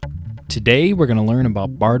Today we're going to learn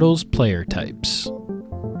about Bartle's player types.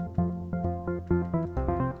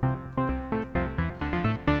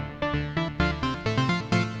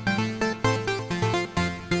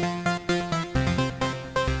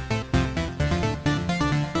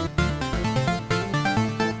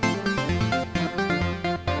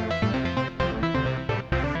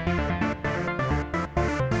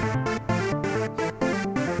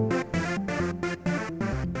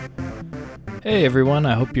 Hey everyone,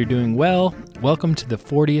 I hope you're doing well. Welcome to the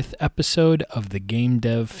 40th episode of the Game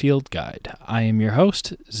Dev Field Guide. I am your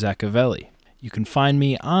host, Zaccavelli. You can find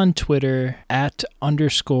me on Twitter at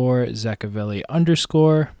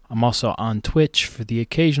 _Zaccavelli_. I'm also on Twitch for the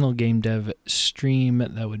occasional game dev stream.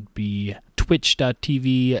 That would be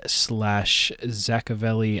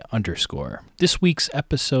twitch.tv/Zaccavelli_. This week's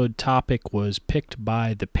episode topic was picked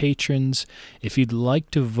by the patrons. If you'd like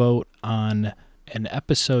to vote on an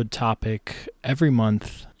episode topic every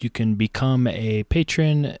month, you can become a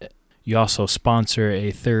patron. You also sponsor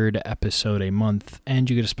a third episode a month, and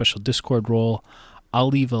you get a special Discord role. I'll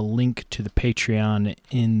leave a link to the Patreon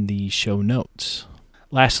in the show notes.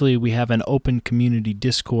 Lastly, we have an open community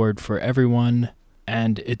Discord for everyone,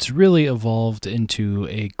 and it's really evolved into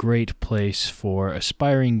a great place for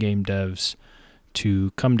aspiring game devs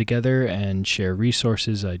to come together and share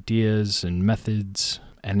resources, ideas, and methods.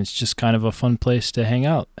 And it's just kind of a fun place to hang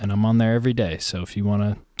out, and I'm on there every day. So if you want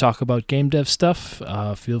to talk about game dev stuff,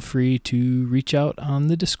 feel free to reach out on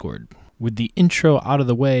the Discord. With the intro out of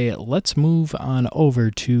the way, let's move on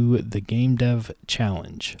over to the Game Dev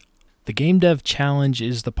Challenge. The Game Dev Challenge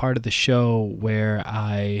is the part of the show where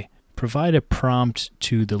I provide a prompt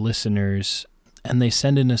to the listeners, and they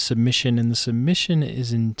send in a submission, and the submission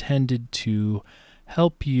is intended to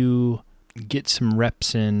help you get some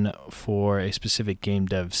reps in for a specific game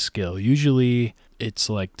dev skill. Usually it's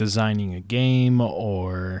like designing a game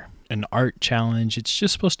or an art challenge. It's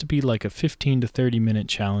just supposed to be like a 15 to 30 minute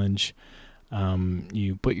challenge.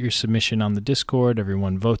 You put your submission on the Discord,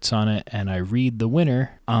 everyone votes on it, and I read the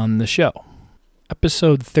winner on the show.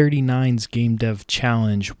 Episode 39's Game Dev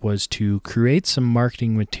Challenge was to create some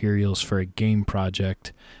marketing materials for a game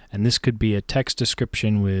project, and this could be a text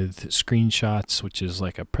description with screenshots, which is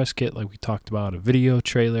like a press kit like we talked about, a video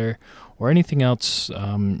trailer, or anything else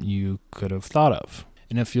you could have thought of.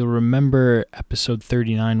 And if you'll remember, episode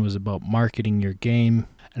 39 was about marketing your game,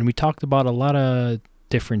 and we talked about a lot of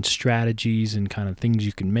different strategies and kind of things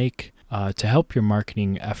you can make to help your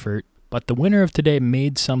marketing effort. But the winner of today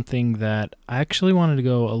made something that I actually wanted to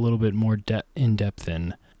go a little bit more in-depth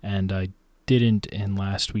in, and I didn't in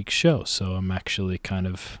last week's show, so I'm actually kind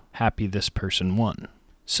of happy this person won.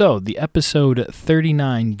 So, the episode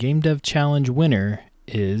 39 Game Dev Challenge winner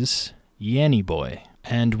is Yanny Boy.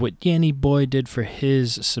 And what Yanny Boy did for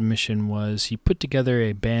his submission was he put together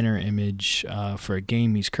a banner image for a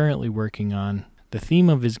game he's currently working on. The theme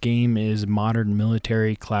of his game is modern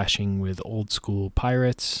military clashing with old school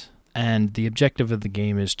pirates. And the objective of the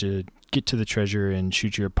game is to get to the treasure and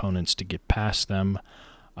shoot your opponents to get past them.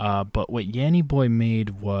 But what Yanny Boy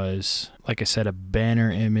made was, like I said, a banner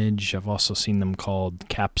image. I've also seen them called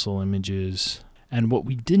capsule images. And what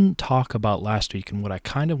we didn't talk about last week, and what I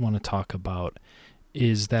kind of want to talk about,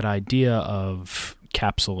 is that idea of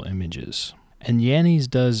capsule images. And Yanny's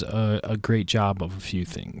does a great job of a few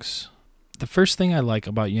things. The first thing I like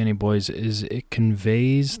about Yanny Boy's is it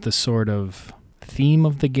conveys the sort of theme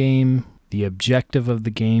of the game, the objective of the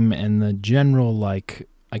game, and the general, like,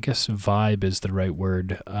 I guess vibe is the right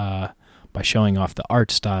word, by showing off the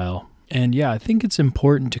art style. And yeah, I think it's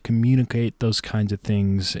important to communicate those kinds of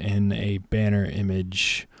things in a banner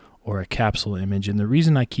image or a capsule image. And the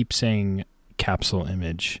reason I keep saying capsule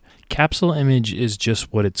image is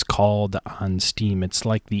just what it's called on Steam. It's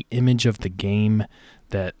like the image of the game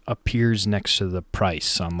that appears next to the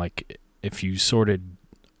price on, like, if you sorted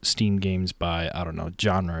Steam games by, I don't know,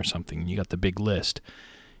 genre or something. You got the big list.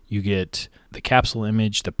 You get the capsule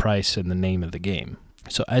image, the price, and the name of the game.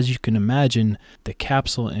 So as you can imagine, the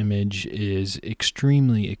capsule image is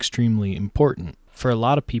extremely, extremely important. For a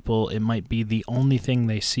lot of people, it might be the only thing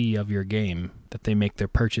they see of your game that they make their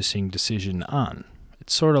purchasing decision on.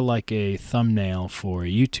 It's sort of like a thumbnail for a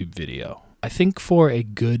YouTube video. I think for a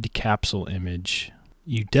good capsule image,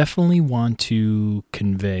 you definitely want to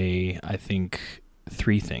convey,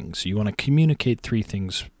 three things. You want to communicate three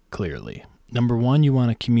things clearly. Number one, you want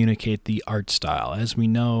to communicate the art style. As we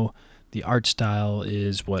know, the art style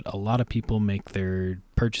is what a lot of people make their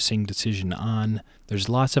purchasing decision on. There's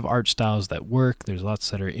lots of art styles that work. There's lots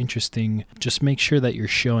that are interesting. Just make sure that you're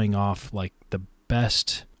showing off like the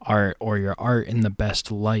best art or your art in the best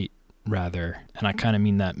light rather, and I kind of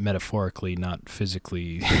mean that metaphorically, not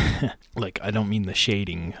physically. Like, I don't mean the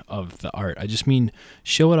shading of the art. I just mean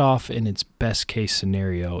show it off in its best case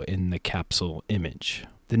scenario in the capsule image.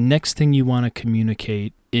 The next thing you want to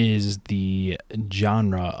communicate is the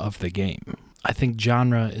genre of the game. I think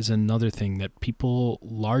genre is another thing that people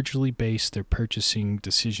largely base their purchasing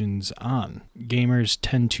decisions on. Gamers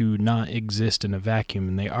tend to not exist in a vacuum,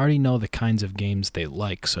 and they already know the kinds of games they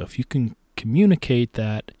like. So if you can communicate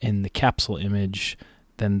that in the capsule image,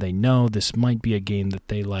 then they know this might be a game that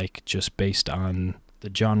they like just based on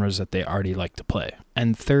the genres that they already like to play.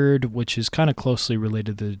 And third, which is kind of closely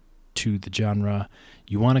related to the genre,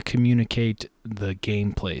 you want to communicate the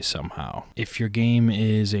gameplay somehow. If your game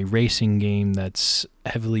is a racing game that's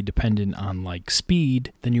heavily dependent on like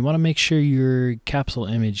speed, then you want to make sure your capsule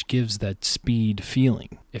image gives that speed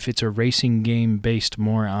feeling. If it's a racing game based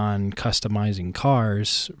more on customizing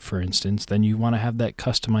cars, for instance, then you want to have that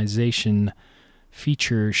customization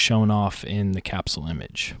feature shown off in the capsule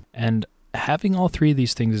image. And having all three of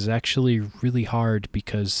these things is actually really hard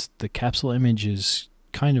because the capsule image is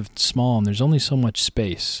kind of small and there's only so much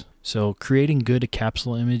space. So creating good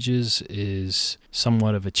capsule images is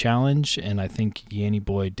somewhat of a challenge, and I think Yanny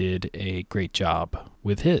Boy did a great job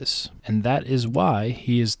with his. And that is why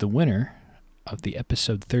he is the winner of the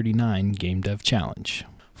episode 39 Game Dev Challenge.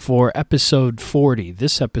 For episode 40,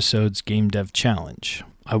 this episode's Game Dev Challenge,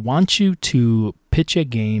 I want you to pitch a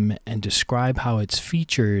game and describe how its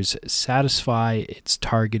features satisfy its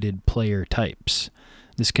targeted player types.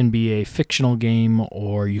 This can be a fictional game,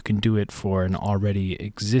 or you can do it for an already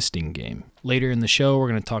existing game. Later in the show, we're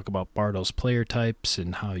going to talk about Bartle's player types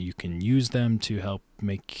and how you can use them to help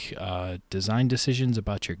make design decisions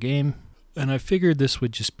about your game. And I figured this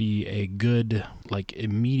would just be a good,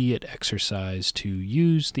 immediate exercise to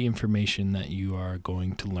use the information that you are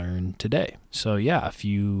going to learn today. So yeah, if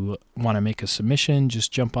you want to make a submission,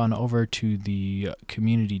 just jump on over to the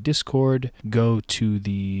community Discord, go to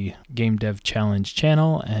the Game Dev Challenge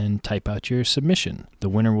channel, and type out your submission. The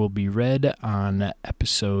winner will be read on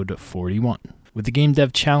episode 41. With the Game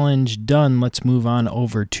Dev Challenge done, let's move on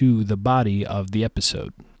over to the body of the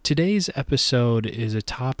episode. Today's episode is a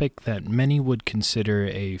topic that many would consider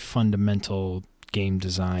a fundamental game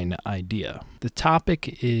design idea. The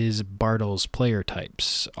topic is Bartle's player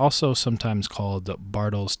types, also sometimes called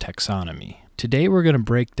Bartle's taxonomy. Today we're going to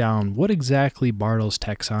break down what exactly Bartle's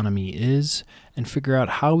taxonomy is and figure out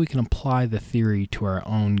how we can apply the theory to our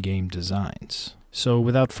own game designs. So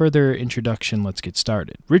without further introduction, let's get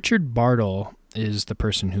started. Richard Bartle is the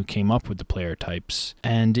person who came up with the player types,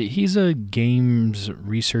 and he's a games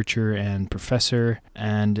researcher and professor,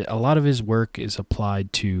 and a lot of his work is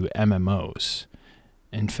applied to MMOs.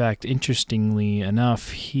 In fact, interestingly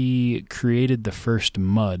enough, he created the first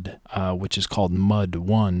MUD, which is called MUD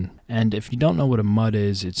 1. And if you don't know what a MUD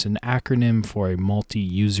is, it's an acronym for a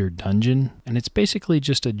multi-user dungeon, and it's basically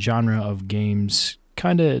just a genre of games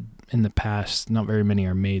kind of in the past. Not very many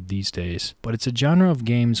are made these days, but it's a genre of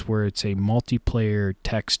games where it's a multiplayer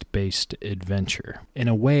text-based adventure. In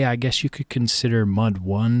a way, I guess you could consider MUD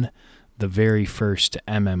 1 the very first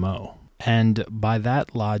MMO. And by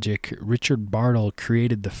that logic, Richard Bartle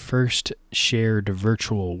created the first shared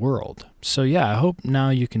virtual world. So yeah, I hope now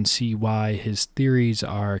you can see why his theories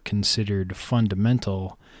are considered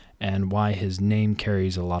fundamental and why his name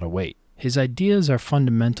carries a lot of weight. His ideas are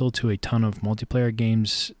fundamental to a ton of multiplayer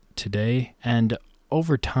games today, and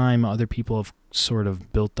over time other people have sort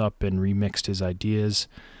of built up and remixed his ideas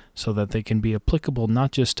so that they can be applicable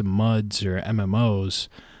not just to MUDs or MMOs,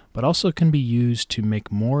 but also can be used to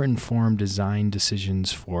make more informed design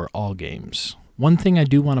decisions for all games. One thing I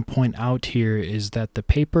do want to point out here is that the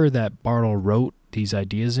paper that Bartle wrote these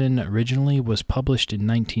ideas in originally was published in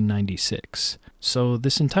 1996. So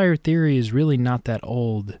this entire theory is really not that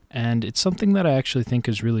old, and it's something that I actually think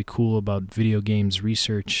is really cool about video games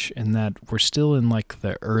research, in that we're still in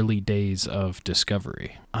the early days of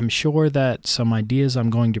discovery. I'm sure that some ideas I'm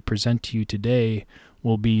going to present to you today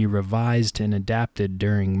will be revised and adapted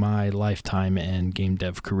during my lifetime and game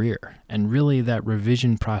dev career. And really that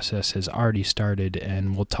revision process has already started,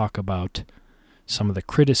 and we'll talk about some of the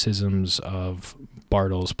criticisms of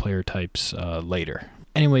Bartle's player types later.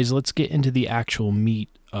 Anyways, let's get into the actual meat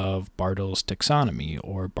of Bartle's taxonomy,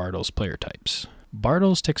 or Bartle's player types.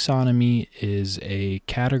 Bartle's taxonomy is a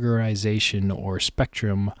categorization or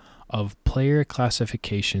spectrum of player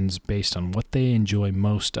classifications based on what they enjoy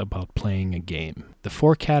most about playing a game. The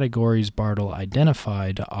 4 categories Bartle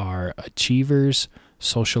identified are achievers,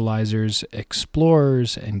 socializers,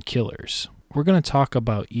 explorers, and killers. We're going to talk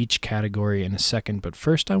about each category in a second, but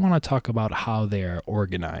first I want to talk about how they are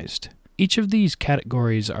organized. Each of these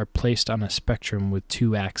categories are placed on a spectrum with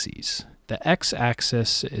two axes. The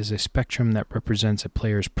x-axis is a spectrum that represents a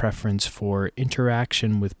player's preference for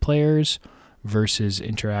interaction with players versus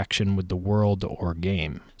interaction with the world or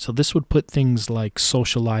game. So this would put things like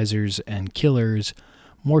socializers and killers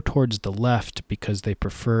more towards the left because they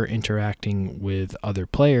prefer interacting with other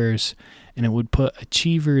players, and it would put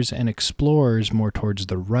achievers and explorers more towards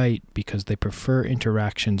the right because they prefer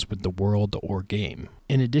interactions with the world or game.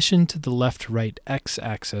 In addition to the left-right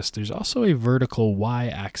x-axis, there's also a vertical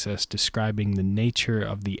y-axis describing the nature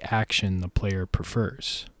of the action the player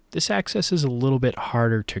prefers. This axis is a little bit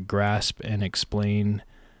harder to grasp and explain,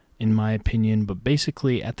 in my opinion, but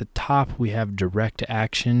basically at the top we have direct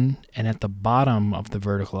action, and at the bottom of the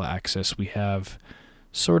vertical axis we have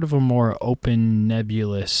sort of a more open,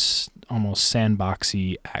 nebulous, almost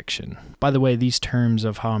sandboxy action. By the way, these terms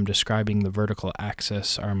of how I'm describing the vertical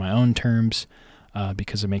axis are my own terms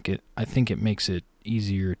because I think it makes it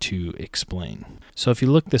easier to explain. So if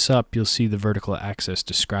you look this up, you'll see the vertical axis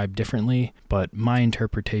described differently, but my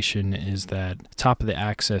interpretation is that the top of the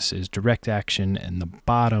axis is direct action and the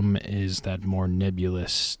bottom is that more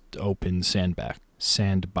nebulous, open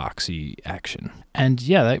sandboxy action. And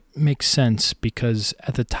yeah, that makes sense because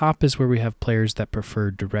at the top is where we have players that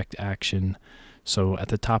prefer direct action. So at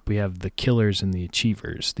the top we have the killers and the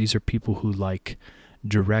achievers. These are people who like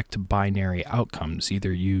direct binary outcomes.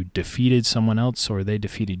 Either you defeated someone else or they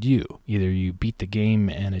defeated you. Either you beat the game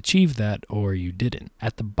and achieved that or you didn't.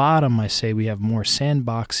 At the bottom, I say we have more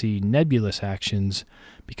sandboxy, nebulous actions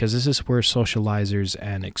because this is where socializers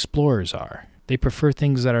and explorers are. They prefer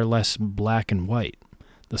things that are less black and white.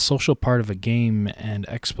 The social part of a game and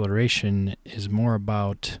exploration is more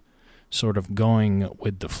about sort of going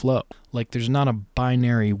with the flow. Like there's not a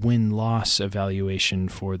binary win-loss evaluation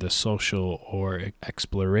for the social or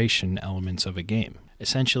exploration elements of a game.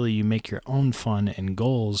 Essentially, you make your own fun and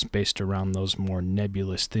goals based around those more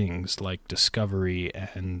nebulous things like discovery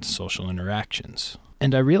and social interactions.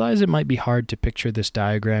 And I realize it might be hard to picture this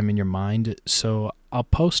diagram in your mind, so I'll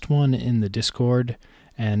post one in the Discord.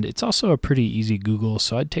 And it's also a pretty easy Google,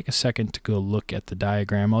 so I'd take a second to go look at the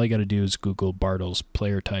diagram. All you got to do is Google Bartle's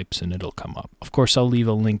player types and it'll come up. Of course, I'll leave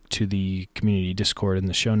a link to the community Discord in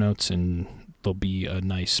the show notes, and there'll be a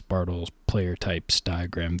nice Bartle's player types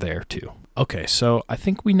diagram there too. Okay, so I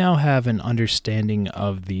think we now have an understanding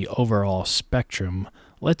of the overall spectrum.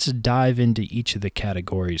 Let's dive into each of the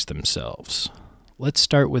categories themselves. Let's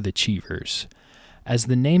start with achievers. As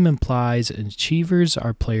the name implies, achievers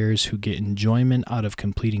are players who get enjoyment out of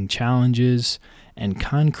completing challenges and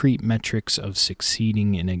concrete metrics of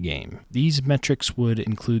succeeding in a game. These metrics would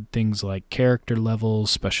include things like character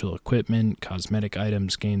levels, special equipment, cosmetic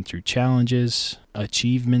items gained through challenges,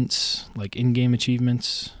 achievements, like in-game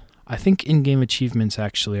achievements. I think in-game achievements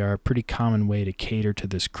actually are a pretty common way to cater to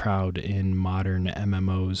this crowd in modern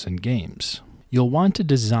MMOs and games. You'll want to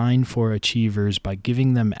design for achievers by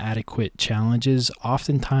giving them adequate challenges,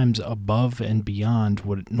 oftentimes above and beyond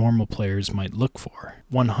what normal players might look for.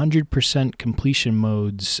 100% completion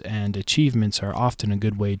modes and achievements are often a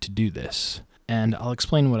good way to do this. And I'll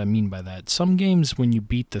explain what I mean by that. Some games, when you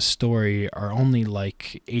beat the story, are only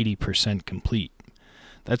like 80% complete.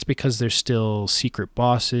 That's because there's still secret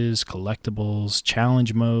bosses, collectibles,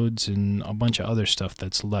 challenge modes, and a bunch of other stuff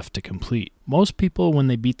that's left to complete. Most people, when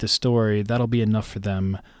they beat the story, that'll be enough for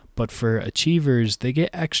them, but for achievers, they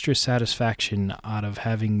get extra satisfaction out of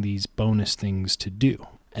having these bonus things to do.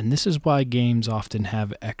 And this is why games often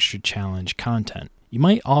have extra challenge content. You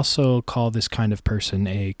might also call this kind of person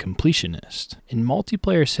a completionist. In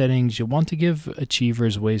multiplayer settings, you'll want to give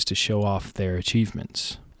achievers ways to show off their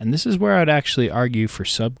achievements. And this is where I'd actually argue for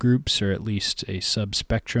subgroups, or at least a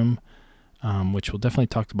subspectrum, which we'll definitely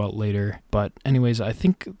talk about later. But anyways, I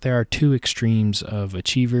think there are two extremes of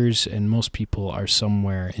achievers, and most people are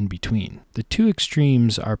somewhere in between. The two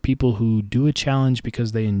extremes are people who do a challenge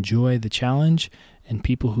because they enjoy the challenge, and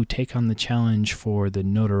people who take on the challenge for the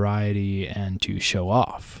notoriety and to show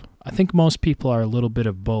off. I think most people are a little bit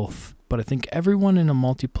of both, but I think everyone in a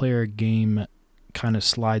multiplayer game kind of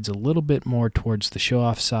slides a little bit more towards the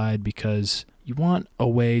show-off side because you want a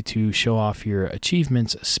way to show off your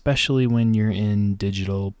achievements, especially when you're in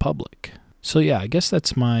digital public. So yeah, I guess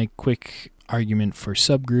that's my quick argument for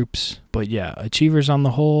subgroups. But yeah, achievers on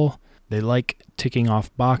the whole, they like ticking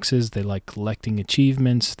off boxes, they like collecting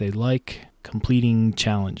achievements, they like completing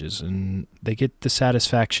challenges, and they get the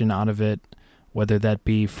satisfaction out of it, whether that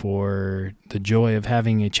be for the joy of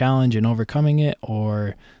having a challenge and overcoming it,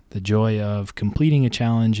 or the joy of completing a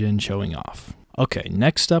challenge and showing off. Okay,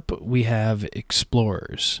 next up we have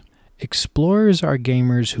explorers. Explorers are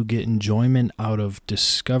gamers who get enjoyment out of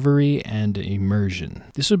discovery and immersion.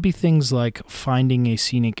 This would be things like finding a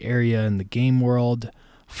scenic area in the game world,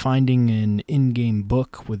 finding an in-game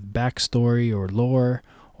book with backstory or lore,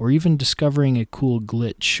 or even discovering a cool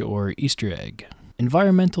glitch or Easter egg.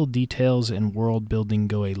 Environmental details and world building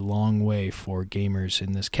go a long way for gamers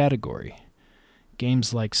in this category.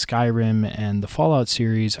 Games like Skyrim and the Fallout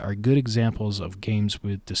series are good examples of games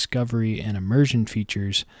with discovery and immersion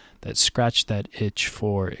features that scratch that itch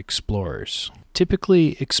for explorers.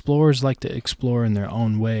 Typically, explorers like to explore in their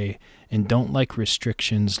own way and don't like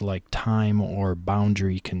restrictions like time or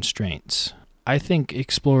boundary constraints. I think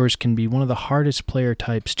explorers can be one of the hardest player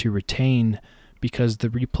types to retain because the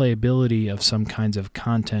replayability of some kinds of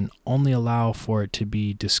content only allow for it to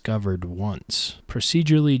be discovered once.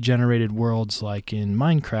 Procedurally generated worlds like in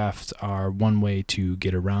Minecraft are one way to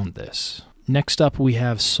get around this. Next up, we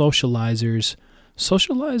have socializers.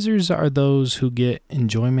 Socializers are those who get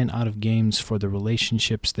enjoyment out of games for the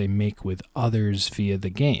relationships they make with others via the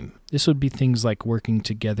game. This would be things like working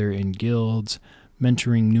together in guilds,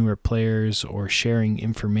 mentoring newer players, or sharing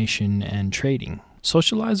information and trading.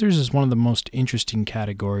 Socializers is one of the most interesting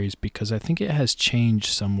categories because I think it has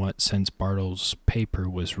changed somewhat since Bartle's paper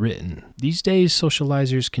was written. These days,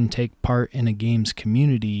 socializers can take part in a game's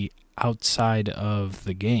community outside of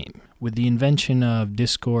the game. With the invention of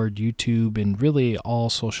Discord, YouTube, and really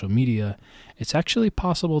all social media, it's actually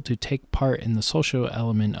possible to take part in the social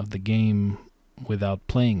element of the game without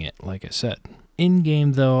playing it, like I said.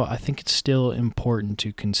 In-game, though, I think it's still important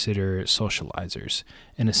to consider socializers.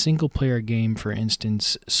 In a single-player game, for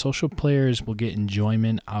instance, social players will get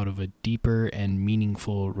enjoyment out of a deeper and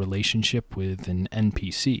meaningful relationship with an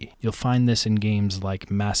NPC. You'll find this in games like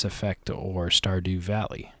Mass Effect or Stardew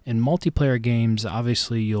Valley. In multiplayer games,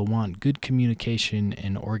 obviously, you'll want good communication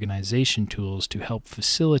and organization tools to help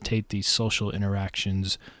facilitate these social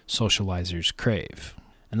interactions socializers crave.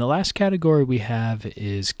 And the last category we have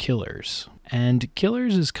is killers. And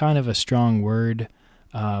killers is kind of a strong word,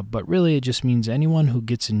 but really it just means anyone who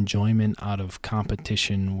gets enjoyment out of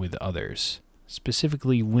competition with others,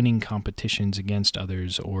 specifically winning competitions against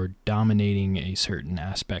others or dominating a certain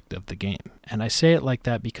aspect of the game. And I say it like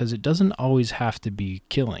that because it doesn't always have to be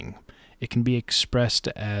killing. It can be expressed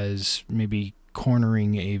as maybe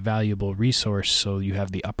cornering a valuable resource so you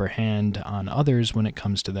have the upper hand on others when it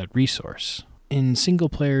comes to that resource. In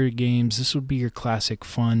single-player games, this would be your classic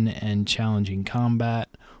fun and challenging combat,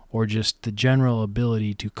 or just the general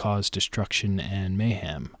ability to cause destruction and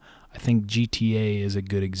mayhem. I think GTA is a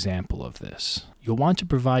good example of this. You'll want to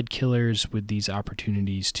provide killers with these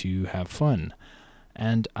opportunities to have fun,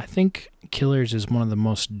 and I think killers is one of the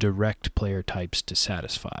most direct player types to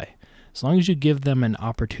satisfy. As long as you give them an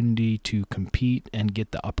opportunity to compete and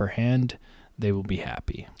get the upper hand, they will be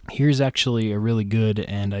happy. Here's actually a really good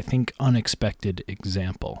and I think unexpected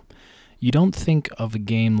example. You don't think of a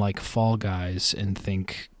game like Fall Guys and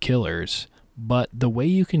think killers, but the way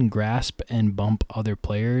you can grasp and bump other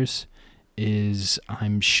players is,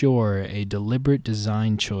 I'm sure, a deliberate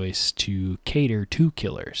design choice to cater to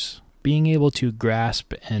killers. Being able to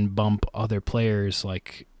grasp and bump other players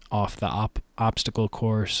like off the obstacle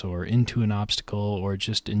course or into an obstacle or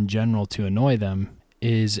just in general to annoy them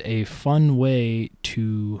is a fun way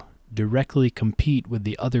to directly compete with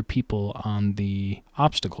the other people on the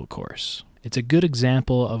obstacle course. It's a good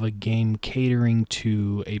example of a game catering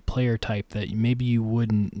to a player type that maybe you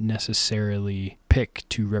wouldn't necessarily pick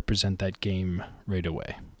to represent that game right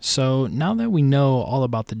away. So now that we know all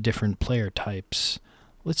about the different player types,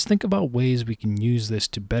 let's think about ways we can use this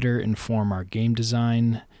to better inform our game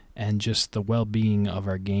design and just the well-being of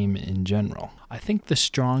our game in general. I think the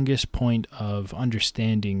strongest point of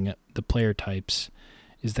understanding the player types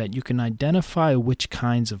is that you can identify which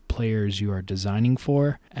kinds of players you are designing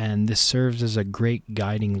for, and this serves as a great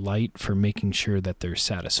guiding light for making sure that they're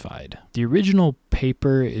satisfied. The original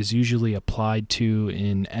paper is usually applied to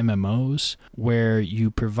in MMOs, where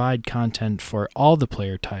you provide content for all the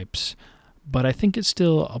player types, but I think it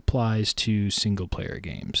still applies to single-player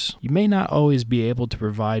games. You may not always be able to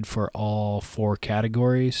provide for all 4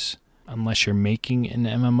 categories unless you're making an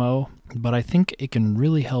MMO, but I think it can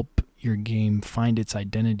really help your game find its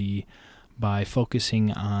identity by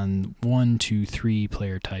focusing on 1, 2, 3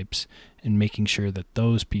 player types and making sure that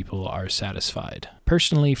those people are satisfied.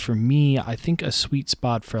 Personally, for me, I think a sweet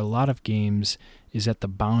spot for a lot of games is at the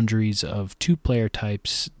boundaries of 2 player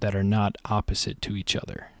types that are not opposite to each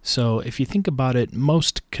other. So if you think about it,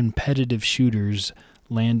 most competitive shooters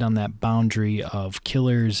land on that boundary of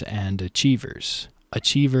killers and achievers.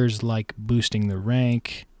 Achievers like boosting their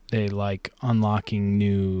rank, they like unlocking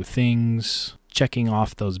new things, checking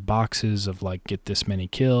off those boxes of like get this many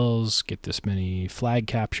kills, get this many flag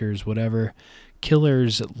captures, whatever.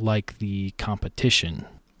 Killers like the competition,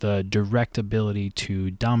 the direct ability to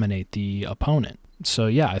dominate the opponent. So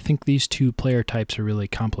yeah, I think these two player types are really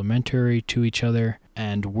complementary to each other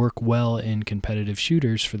and work well in competitive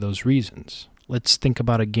shooters for those reasons. Let's think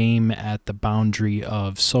about a game at the boundary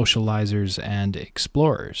of socializers and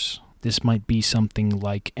explorers. This might be something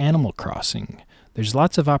like Animal Crossing. There's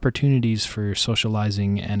lots of opportunities for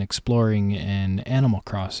socializing and exploring in Animal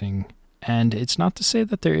Crossing, and it's not to say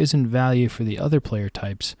that there isn't value for the other player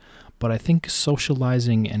types, but I think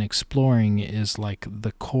socializing and exploring is like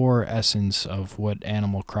the core essence of what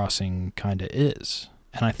Animal Crossing kind of is.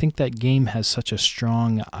 And I think that game has such a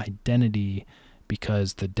strong identity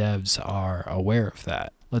because the devs are aware of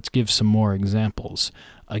that. Let's give some more examples.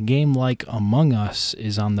 A game like Among Us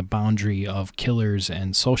is on the boundary of killers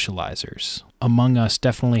and socializers. Among Us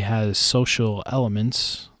definitely has social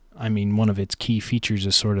elements. I mean, one of its key features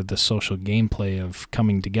is sort of the social gameplay of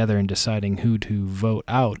coming together and deciding who to vote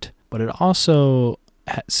out. But it also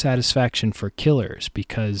has satisfaction for killers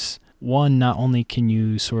because, one, not only can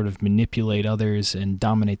you sort of manipulate others and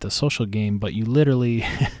dominate the social game, but you literally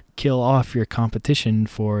kill off your competition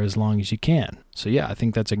for as long as you can. So yeah, I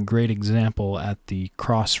think that's a great example at the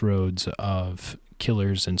crossroads of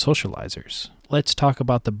killers and socializers. Let's talk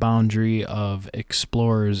about the boundary of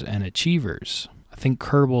explorers and achievers. I think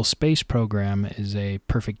Kerbal Space Program is a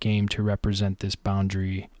perfect game to represent this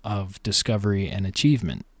boundary of discovery and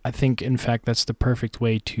achievement. I think, in fact, that's the perfect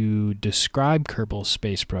way to describe Kerbal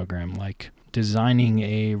Space Program, like designing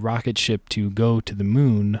a rocket ship to go to the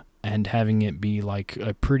moon and having it be like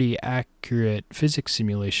a pretty accurate physics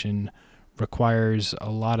simulation requires a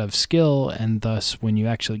lot of skill, and thus when you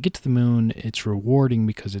actually get to the moon, it's rewarding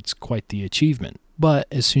because it's quite the achievement. But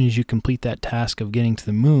as soon as you complete that task of getting to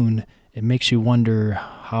the moon, it makes you wonder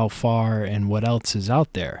how far and what else is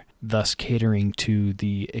out there, thus catering to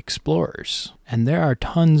the explorers. And there are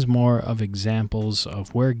tons more of examples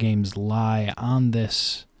of where games lie on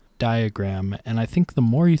this diagram, and I think the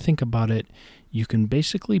more you think about it, you can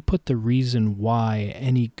basically put the reason why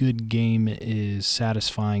any good game is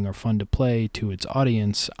satisfying or fun to play to its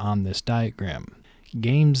audience on this diagram.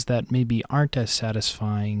 Games that maybe aren't as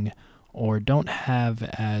satisfying or don't have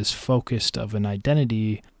as focused of an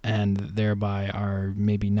identity and thereby are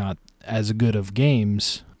maybe not as good of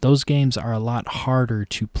games, those games are a lot harder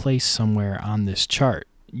to place somewhere on this chart.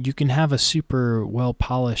 You can have a super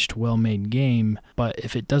well-polished, well-made game, but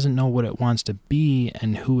if it doesn't know what it wants to be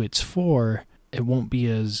and who it's for, it won't be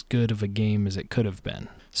as good of a game as it could have been.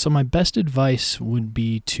 So my best advice would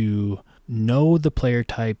be to know the player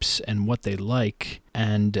types and what they like,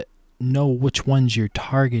 and know which ones you're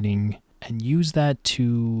targeting, and use that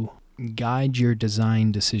to guide your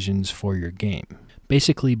design decisions for your game.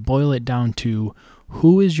 Basically, boil it down to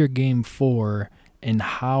who is your game for and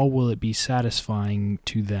how will it be satisfying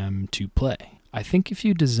to them to play. I think if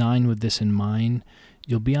you design with this in mind,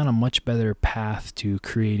 you'll be on a much better path to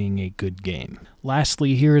creating a good game.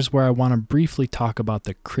 Lastly, here's where I want to briefly talk about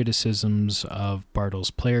the criticisms of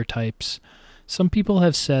Bartle's player types. Some people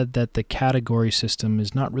have said that the category system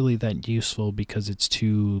is not really that useful because it's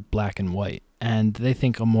too black and white, and they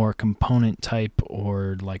think a more component type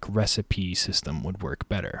or like recipe system would work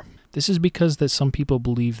better. This is because that some people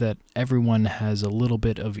believe that everyone has a little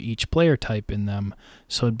bit of each player type in them,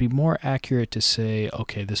 so it'd be more accurate to say,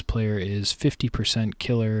 okay, this player is 50%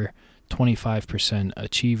 killer, 25%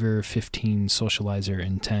 achiever, 15 socializer,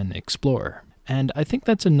 and 10 explorer. And I think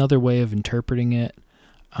that's another way of interpreting it.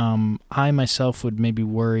 I myself would maybe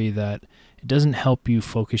worry that it doesn't help you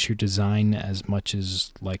focus your design as much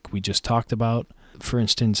as like we just talked about. For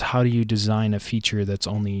instance, how do you design a feature that's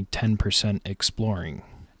only 10% exploring?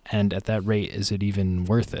 And at that rate, is it even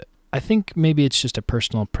worth it? I think maybe it's just a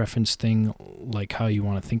personal preference thing, like how you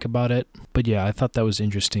want to think about it. But yeah, I thought that was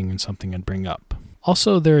interesting and something I'd bring up.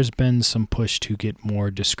 Also, there has been some push to get more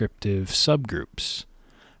descriptive subgroups.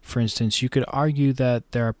 For instance, you could argue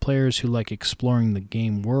that there are players who like exploring the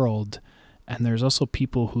game world, and there's also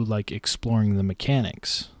people who like exploring the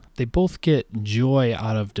mechanics. They both get joy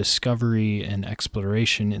out of discovery and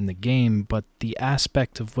exploration in the game, but the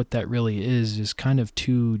aspect of what that really is kind of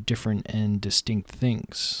two different and distinct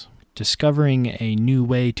things. Discovering a new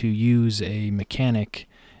way to use a mechanic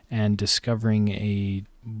and discovering a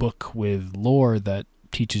book with lore that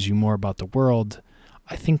teaches you more about the world,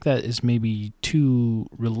 I think that is maybe two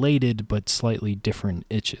related but slightly different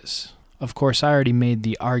itches. Of course, I already made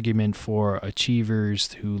the argument for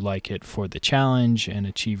achievers who like it for the challenge and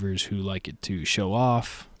achievers who like it to show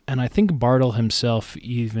off. And I think Bartle himself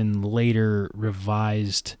even later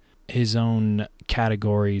revised his own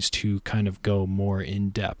categories to kind of go more in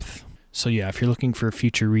depth. So yeah, if you're looking for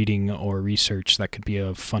future reading or research, that could be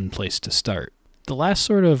a fun place to start. The last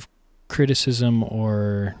sort of criticism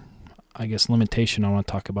or I guess limitation I want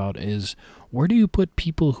to talk about is, where do you put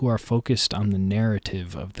people who are focused on the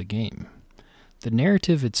narrative of the game? The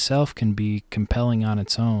narrative itself can be compelling on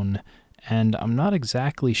its own, and I'm not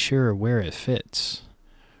exactly sure where it fits.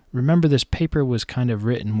 Remember, this paper was kind of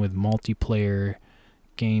written with multiplayer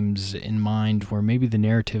games in mind, where maybe the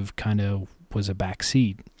narrative kind of was a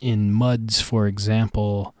backseat. In MUDs, for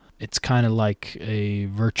example, it's kind of like a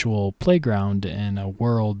virtual playground and a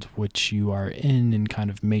world which you are in and kind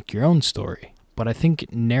of make your own story. But I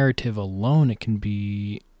think narrative alone, it can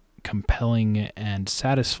be compelling and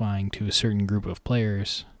satisfying to a certain group of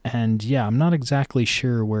players. And yeah, I'm not exactly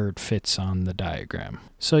sure where it fits on the diagram.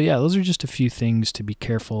 So yeah, those are just a few things to be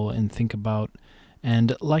careful and think about.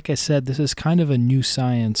 And like I said, this is kind of a new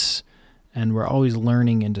science, and we're always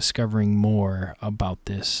learning and discovering more about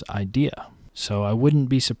this idea. So I wouldn't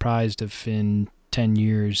be surprised if in 10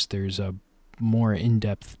 years there's a more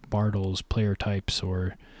in-depth Bartles player types,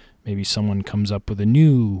 or maybe someone comes up with a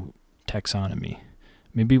new taxonomy.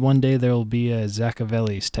 Maybe one day there will be a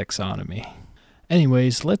Zachavelli's taxonomy.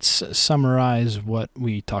 Anyways, let's summarize what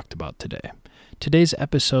we talked about today. Today's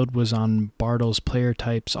episode was on Bartles player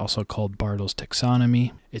types, also called Bartles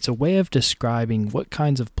taxonomy. It's a way of describing what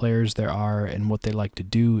kinds of players there are and what they like to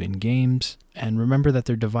do in games. And remember that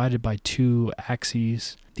they're divided by two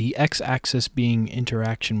axes. The x-axis being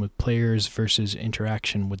interaction with players versus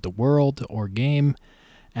interaction with the world or game,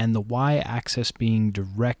 and the y-axis being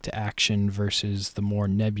direct action versus the more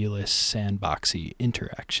nebulous sandboxy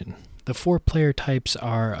interaction. The 4 player types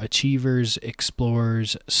are achievers,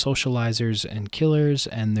 explorers, socializers, and killers,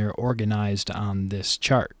 and they're organized on this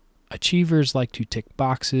chart. Achievers like to tick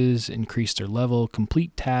boxes, increase their level,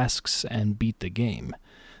 complete tasks, and beat the game.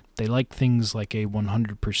 They like things like a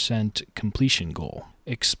 100% completion goal.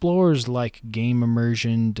 Explorers like game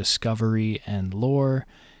immersion, discovery, and lore.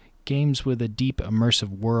 Games with a deep immersive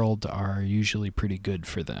world are usually pretty good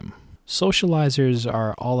for them. Socializers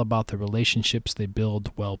are all about the relationships they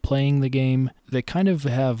build while playing the game. They kind of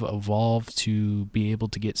have evolved to be able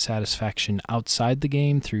to get satisfaction outside the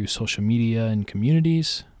game through social media and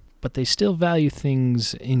communities, but they still value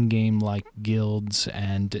things in-game like guilds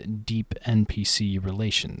and deep NPC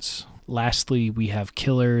relations. Lastly, we have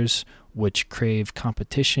killers, which crave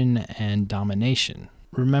competition and domination.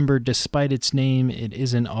 Remember, despite its name, it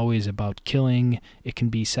isn't always about killing. It can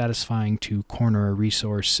be satisfying to corner a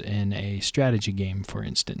resource in a strategy game, for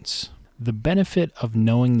instance. The benefit of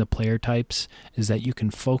knowing the player types is that you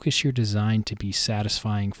can focus your design to be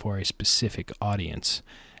satisfying for a specific audience,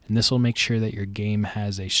 and this will make sure that your game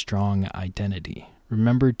has a strong identity.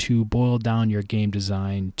 Remember to boil down your game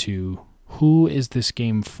design to who is this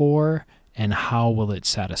game for and how will it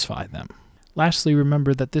satisfy them. Lastly,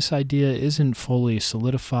 remember that this idea isn't fully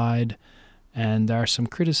solidified, and there are some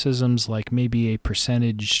criticisms like maybe a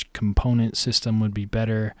percentage component system would be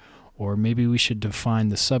better, or maybe we should define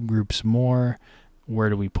the subgroups more. Where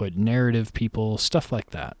do we put narrative people? Stuff like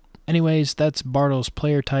that. Anyways, that's Bartles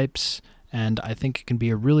player types, and I think it can be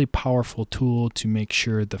a really powerful tool to make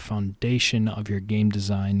sure the foundation of your game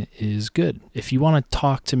design is good. If you want to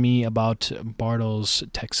talk to me about Bartles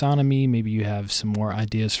taxonomy, maybe you have some more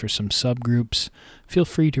ideas for some subgroups, feel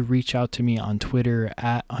free to reach out to me on Twitter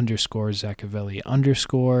 @_Zachavelli_.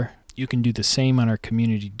 You can do the same on our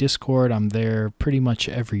community Discord. I'm there pretty much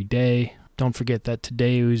every day. Don't forget that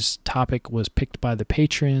today's topic was picked by the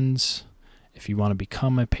patrons. If you want to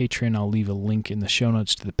become a patron, I'll leave a link in the show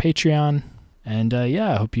notes to the Patreon. And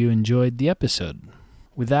I hope you enjoyed the episode.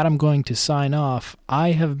 With that, I'm going to sign off.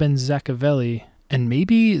 I have been Zachavelli, and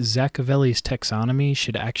maybe Zachavelli's taxonomy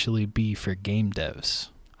should actually be for game devs.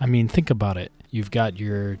 I mean, think about it. You've got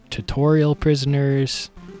your tutorial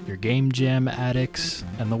prisoners, your game jam addicts,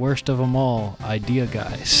 and the worst of them all, idea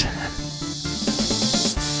guys.